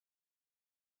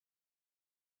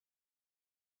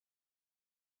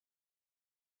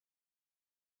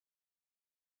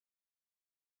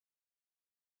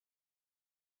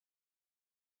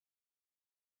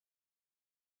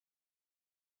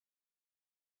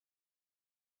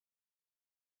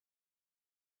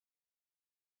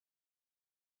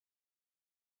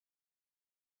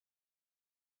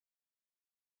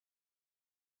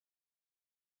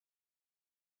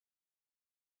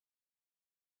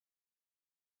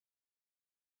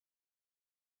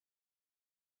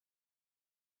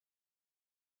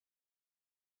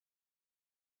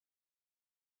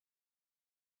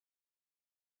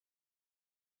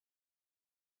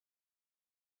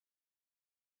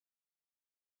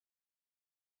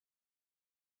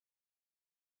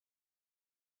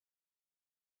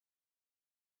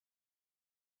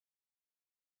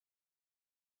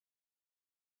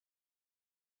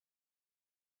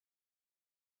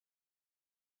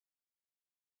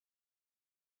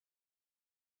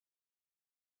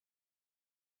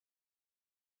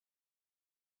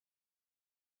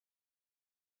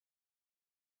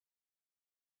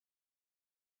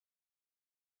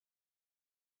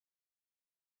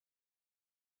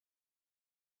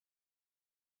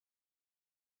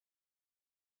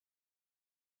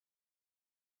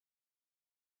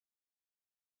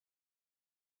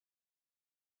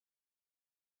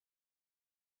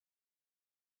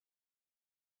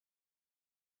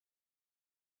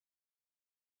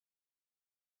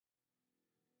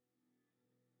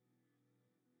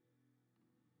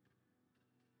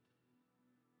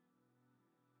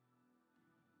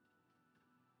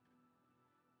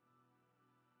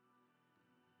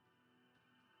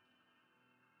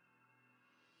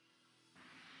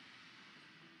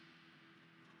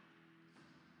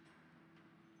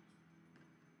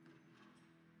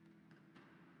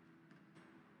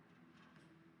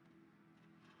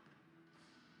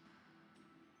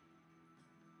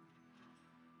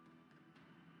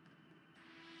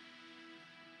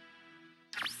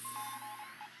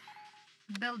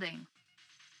Building.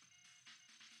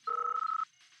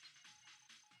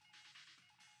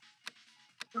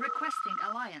 Requesting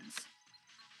alliance.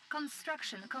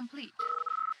 Construction complete.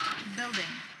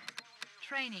 Building.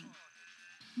 Training.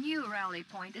 New rally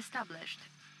point established.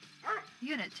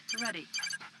 Unit ready.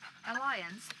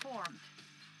 Alliance formed.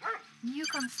 New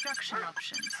construction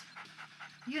options.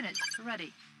 Unit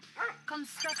ready.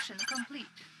 Construction complete.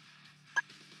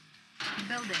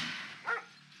 Building.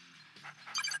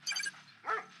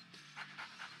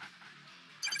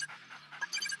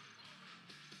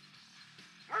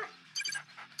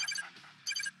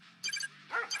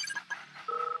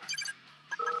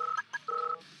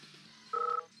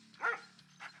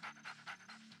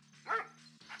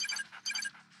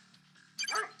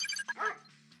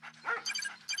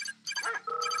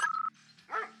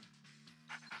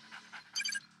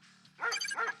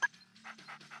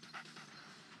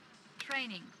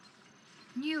 Training.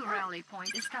 New rally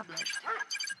point established.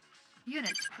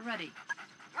 Unit ready.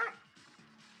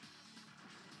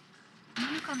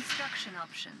 New construction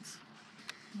options.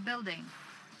 Building.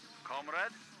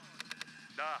 Comrade?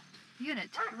 Da. Unit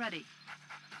ready.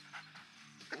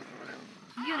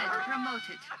 Unit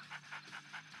promoted.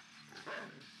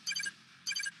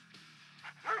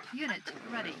 Unit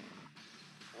ready.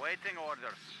 Waiting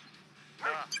orders. Da.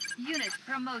 Unit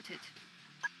promoted.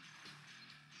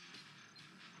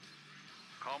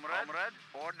 Comrade,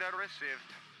 order received.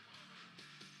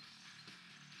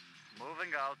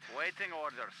 Moving out. Waiting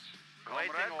orders.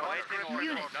 Waiting orders.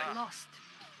 Unit lost.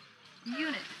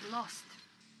 Unit lost.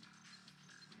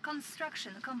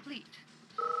 Construction complete.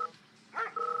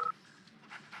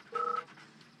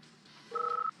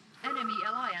 Enemy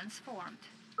alliance formed.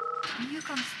 New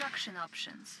construction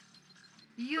options.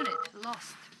 Unit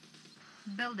lost.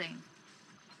 Building.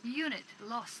 Unit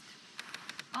lost.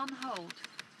 On hold.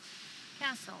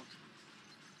 Cancelled.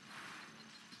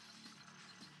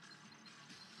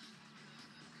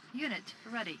 Unit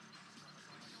ready.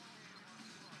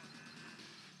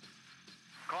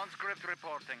 Conscript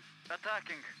reporting.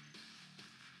 Attacking.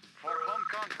 For home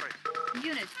country.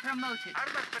 Unit promoted.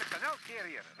 Armored personnel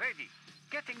carrier ready.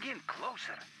 Getting in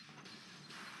closer.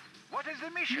 What is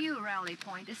the mission? New rally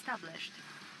point established.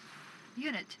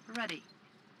 Unit ready.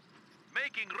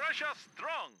 Making Russia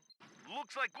strong.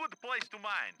 Looks like good place to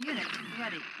mine. Unit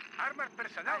ready. Armored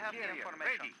personnel carrier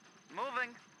ready.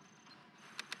 Moving.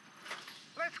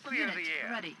 Let's clear Unit the air.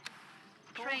 ready.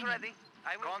 Tools Training. ready.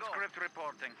 I will Conscript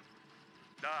reporting.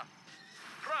 Da.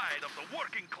 Pride of the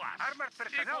working class. Armored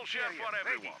personnel Equal share carrier for ready.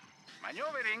 everyone.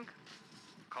 Maneuvering.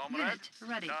 Comrade. Unit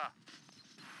ready. Da.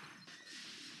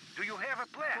 Do you have a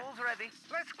plan? Tools ready.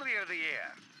 Let's clear the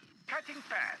air. Cutting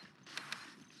path.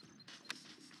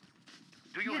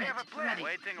 Do you Unit have a plan? ready.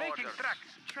 Waiting Making orders. tracks.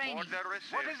 Training. Order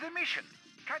received. What is the mission?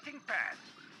 Cutting path.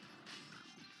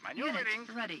 Maneuvering.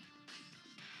 Unit ready.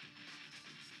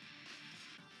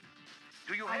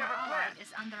 Do you Our have a ally plan?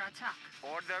 is under attack.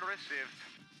 Order received.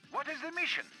 What is the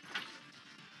mission?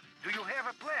 Do you have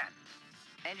a plan?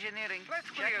 Engineering. Let's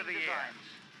clear the air.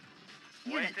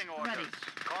 Unit Waiting ready. orders.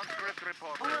 Conscript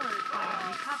reporting. Oil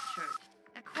refinery captured.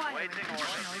 Acquiring Waiting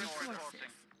additional orders.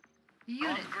 resources.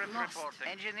 Unit Conscript lost. reporting.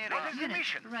 Engineering. What is the Unit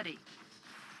mission? ready.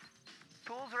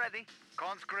 Tools ready.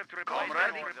 Conscript reporting.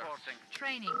 Comrade. Reporting.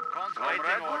 Training. Conscript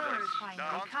Comrade. orders. Refinery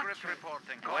Conscript captured.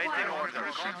 reporting. Acquiring Waiting orders.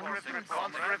 additional Conscript resources.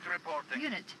 Conscript reporting.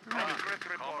 Unit ready. Conscript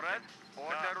reporting.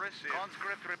 Order received.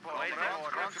 Conscript reporting. Waiting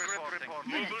orders. Conscript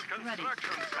reporting. Unit ready.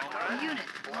 Unit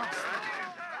lost.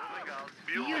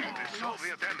 Unit lost.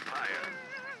 Empire.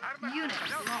 Armored Unit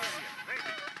personnel lost. carrier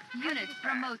ready. Unit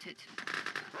promoted.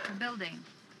 Building.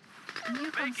 New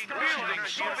Making construction building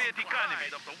options. Soviet economy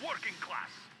of the working class.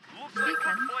 Looks like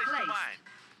Beacon good place to placed. mine.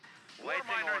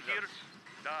 Waiting orders.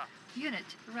 Da. Unit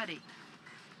ready.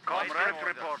 Comrade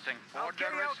reporting. I'll Order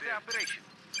carry out the received. operation.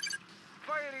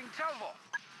 Firing salvo.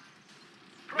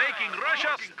 Making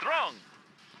Russia strong.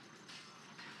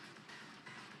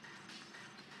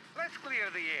 Let's clear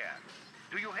the air.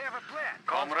 Do you have a plan?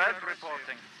 Comrade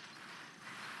reporting.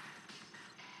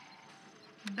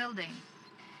 Building.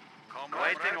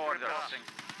 Waiting orders.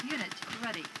 Unit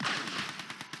ready.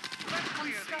 Let's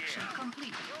clear the Construction air.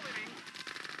 complete. Maneuvering.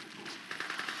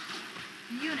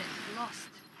 Unit lost.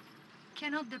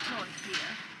 Cannot deploy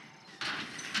here.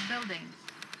 Building.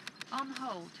 On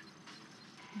hold.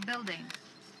 Building.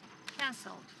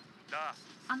 Cancelled. Da.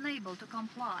 Unable to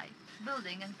comply.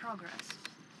 Building in progress.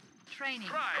 Training.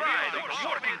 Pride of the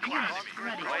working class. Unit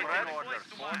ready. Waiting orders.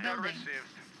 Order Building.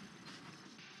 received.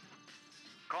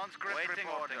 Conscript waiting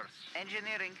orders.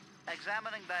 Engineering.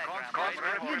 Examining diagram.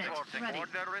 Unit reporting. ready.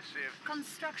 Order received.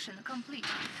 Construction complete.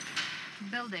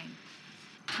 Building.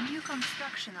 New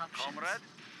construction options. Comrade,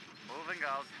 moving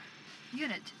out.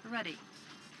 Unit ready.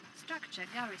 Structure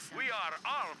garrison. We are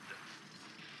armed.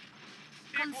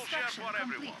 Equal share Construction for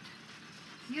complete. everyone.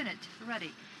 Unit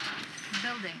ready.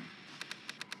 Building.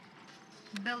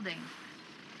 Building.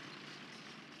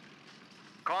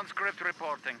 Conscript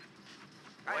reporting.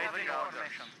 Waiting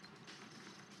orders.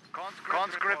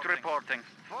 Conscript reporting.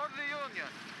 For the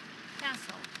Union.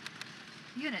 Cancel.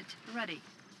 Unit ready.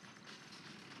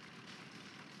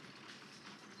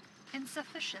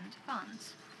 Insufficient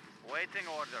funds. Waiting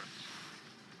orders.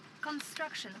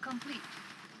 Construction complete.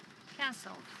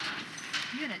 Cancelled.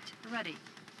 Unit ready.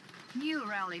 New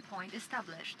rally point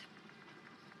established.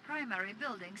 Primary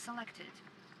building selected.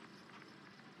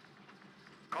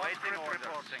 Waiting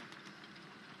reporting.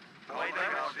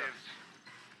 Waiting orders.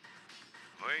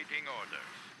 Waiting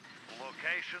orders.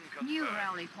 Location confirmed. New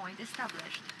rally point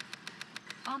established.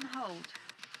 On hold.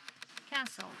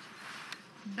 Cancelled.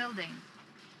 Building.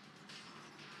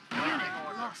 Unit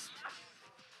lost.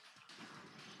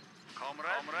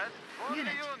 Comrade. For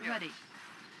Unit the Union. ready.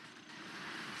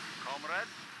 Comrade.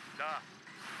 Da.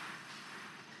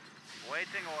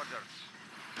 Waiting orders.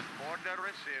 Order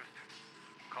received.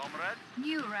 Comrade.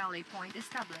 New rally point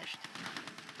established.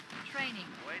 Training.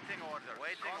 Waiting order.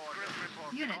 Waiting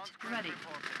order. Unit ready.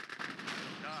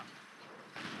 Da.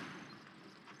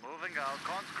 Moving out.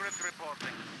 Conscript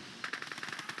reporting.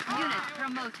 Unit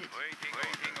promoted.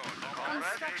 Waiting order.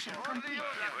 Construction complete.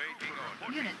 Waiting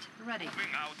order. Unit ready.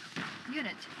 Moving out.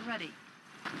 Unit ready.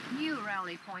 New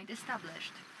rally point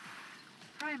established.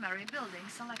 Primary building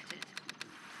selected.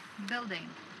 Building.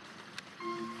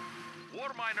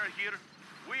 War miner here.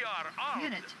 We are armed.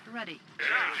 Unit ready.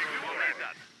 Charging. We will need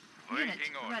that. Unit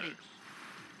Waiting orders. ready.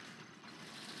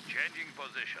 Changing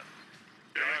position.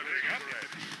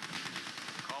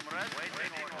 Comrade.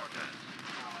 Waiting orders.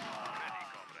 Ready,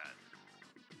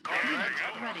 comrade.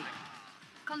 Unit ready.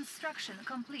 Construction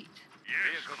complete.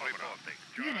 Vehicle reporting.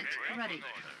 Unit ready.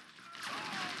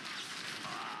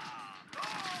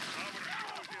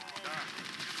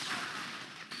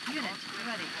 Unit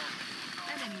ready.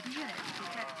 Enemy unit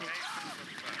detected.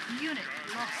 Unit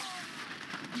lost.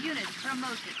 Unit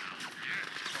promoted.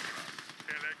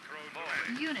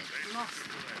 Unit lost.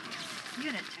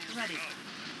 Unit ready.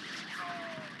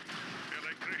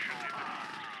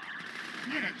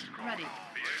 Unit ready.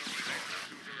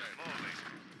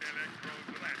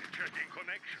 Checking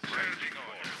connection. Surging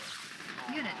order.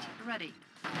 Unit ready.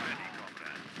 Ready,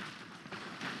 comrade.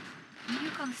 New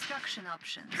construction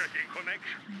options. Checking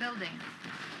connection. Building.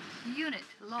 Unit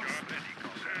lost. Ready,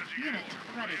 comrade. Unit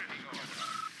ready. Ready, comrade.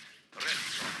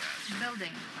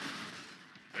 Building.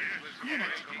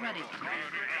 Unit ready.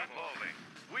 Moving.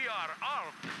 We are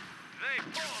armed. They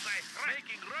pose a threat.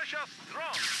 Making Russia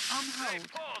strong. On They hold.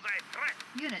 pose a threat.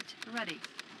 Unit ready.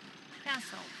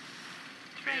 Cancel.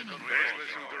 Training.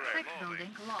 Tech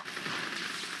building lost.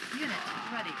 Unit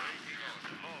ready.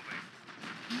 Moving.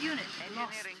 Unit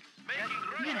lost. Making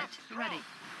Russia Unit strong. ready.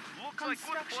 Looks like good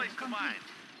Construction place to mine.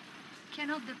 complete.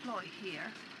 Cannot deploy here.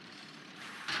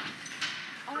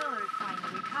 Oil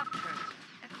refinery captured.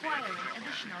 Acquiring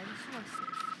additional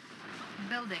resources.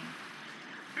 Building.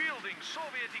 Building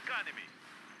Soviet economy.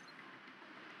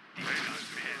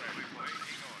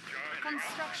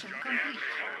 Construction complete.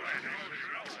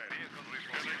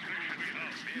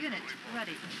 Unit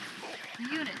ready.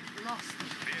 Unit lost.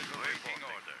 Waiting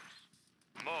orders.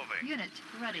 Moving. Unit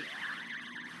ready.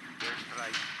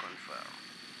 Airstrike confirmed.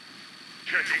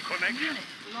 Checking connection. Unit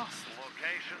lost.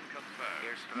 Location confirmed.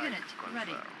 Airstrike Unit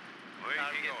ready. confirmed.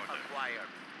 Waiting order.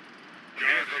 Acquired.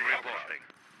 Vehicle reporting.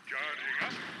 Charging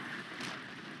up.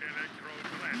 Electrode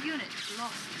ready. Unit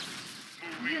lost.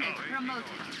 Unit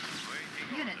promoted. Waiting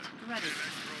Unit ready.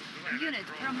 Unit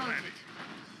promoted.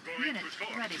 Unit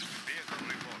ready. Vehicle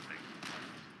reporting.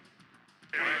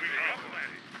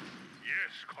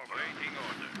 Yes, comrade. Waiting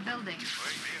order. Building.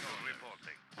 Vehicle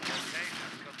reporting.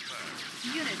 Location confirmed.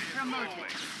 Unit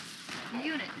promoted.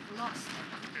 Unit lost.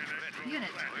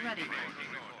 Unit ready.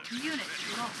 Waiting order. Unit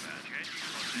lost.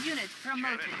 Unit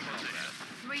promoted.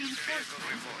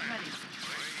 Reinforcements ready.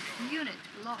 Unit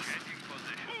lost. Changing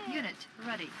position. Unit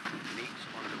ready. Leaks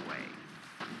on the way.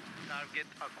 Target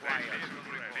acquired. Vehicle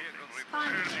reporting.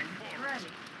 Expansion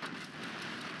ready.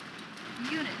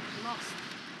 Unit lost.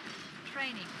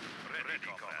 Training. Ready,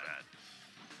 comrade.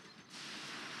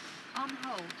 On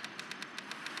hold.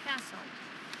 Cancelled.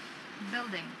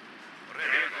 Building.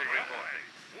 Vehicle reporting.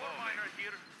 War miner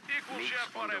here. Equal Leaks share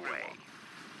for on the everyone. way.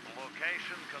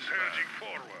 Location Surging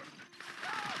confirmed. forward.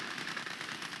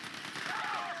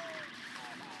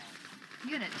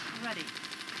 Unit ready.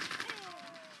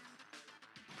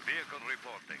 Vehicle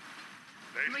reporting.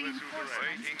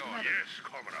 Reinforcements Waiting on. ready. Yes,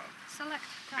 comrade. Select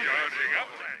target. Charging up.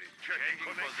 Checking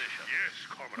position. Yes,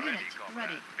 comrade. Unit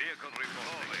ready. Vehicle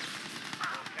reporting.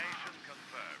 Location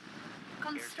confirmed.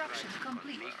 Construction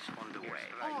complete. Mix on the way.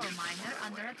 Ore miner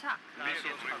under attack.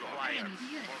 Missile acquired. Enemy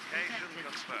unit Location detected.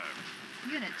 confirmed.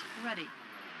 Unit ready.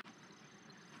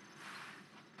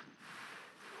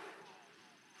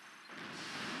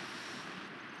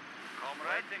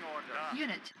 Waiting order.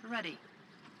 Unit ready.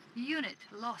 Unit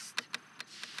lost.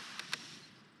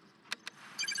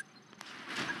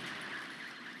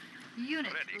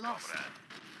 Unit Ready, lost.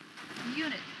 comrade.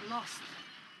 Unit lost.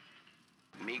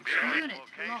 Mix Unit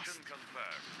Location lost.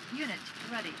 confirmed. Unit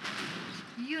ready.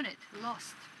 Unit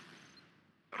lost.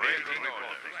 Waiting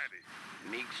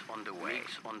order. Mix on the way.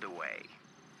 Mix on the way.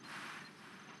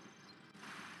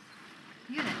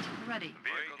 Unit ready.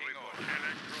 Waiting order.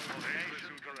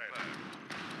 Location confirmed.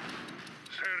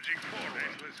 Surging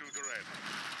forward. Location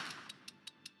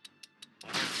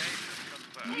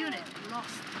confirmed. Unit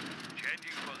lost.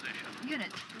 Changing position.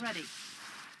 Unit ready.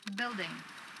 Building.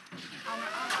 Our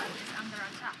ally is under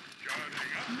attack.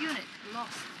 Charging up. Unit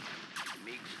lost.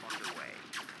 Mix on the way.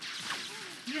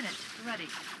 Unit ready.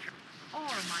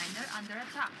 Ore miner under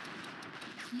attack.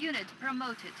 Unit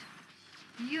promoted.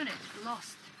 Unit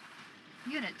lost.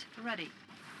 Unit ready.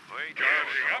 Waiting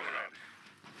Charging up. order.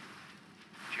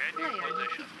 Changing Player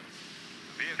position.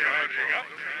 defeated. Vehicle Charging up.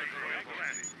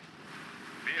 reporting.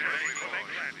 Vehicle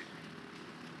reporting.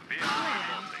 Vehicle Player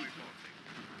reporting.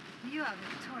 defeated. You are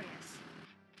victorious.